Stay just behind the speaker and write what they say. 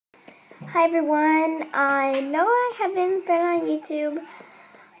Hi everyone, I know I haven't been on YouTube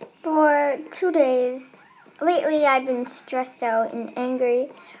for 2 days. Lately I've been stressed out and angry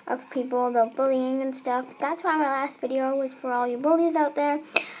of people, the bullying and stuff. That's why my last video was for all you bullies out there.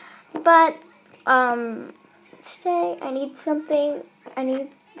 But today I need to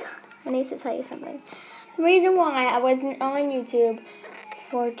tell you something. The reason why I wasn't on YouTube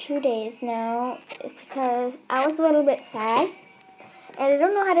for 2 days now is because I was a little bit sad. And I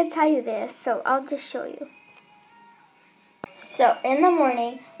don't know how to tell you this, so I'll just show you. So, in the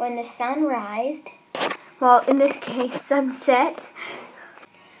morning, when the sun rised, well, in this case, sunset,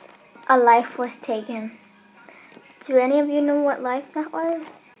 a life was taken. Do any of you know what life that was?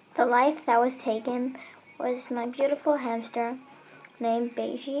 The life that was taken was my beautiful hamster named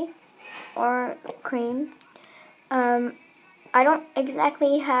Beiji, or Cream. I don't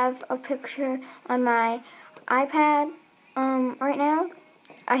exactly have a picture on my iPad right now.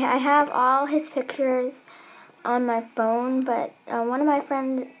 I have all his pictures on my phone, but one of my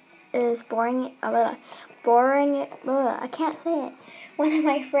friends is I can't say it. One of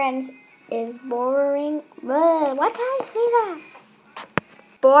my friends is borrowing my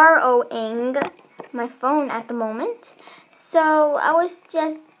phone at the moment. So I was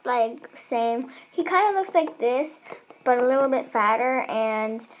just like saying, he kind of looks like this, but a little bit fatter,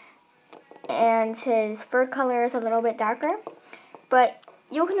 and his fur color is a little bit darker. But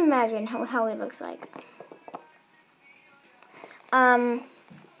you can imagine how it looks like. My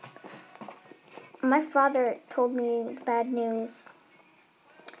father told me the bad news.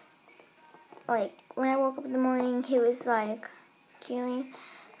 Like, when I woke up in the morning, he was like, Keely,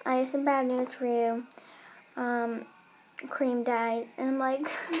 I have some bad news for you. Cream died. And I'm like,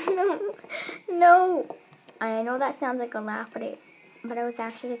 no. I know that sounds like a laugh, but I was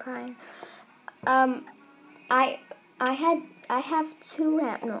actually crying. I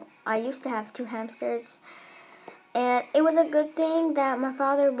used to have 2 hamsters, and it was a good thing that my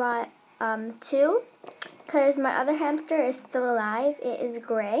father bought 2, because my other hamster is still alive. It is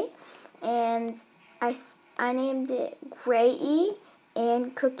Gray, and I named it Gray-E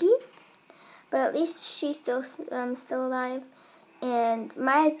and Cookie, but at least she's still alive. And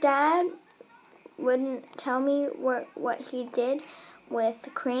my dad wouldn't tell me what he did with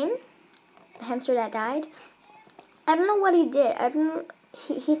Cream, the hamster that died. I don't know what he did.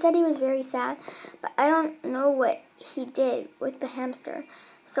 He said he was very sad, but I don't know what he did with the hamster.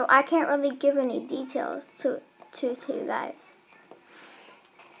 So I can't really give any details to you guys.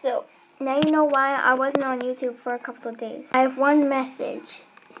 So now you know why I wasn't on YouTube for a couple of days. I have one message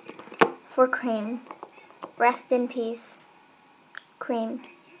for Cream. Rest in peace, Cream.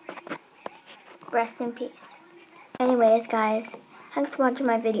 Rest in peace. Anyways, guys, thanks for watching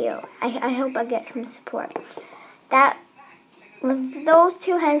my video. I hope I get some support. Those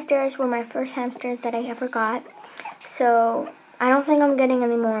 2 hamsters were my first hamsters that I ever got. So I don't think I'm getting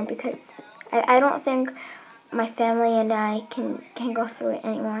any more, because I don't think my family and I can go through it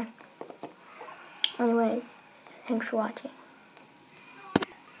anymore. Anyways, thanks for watching.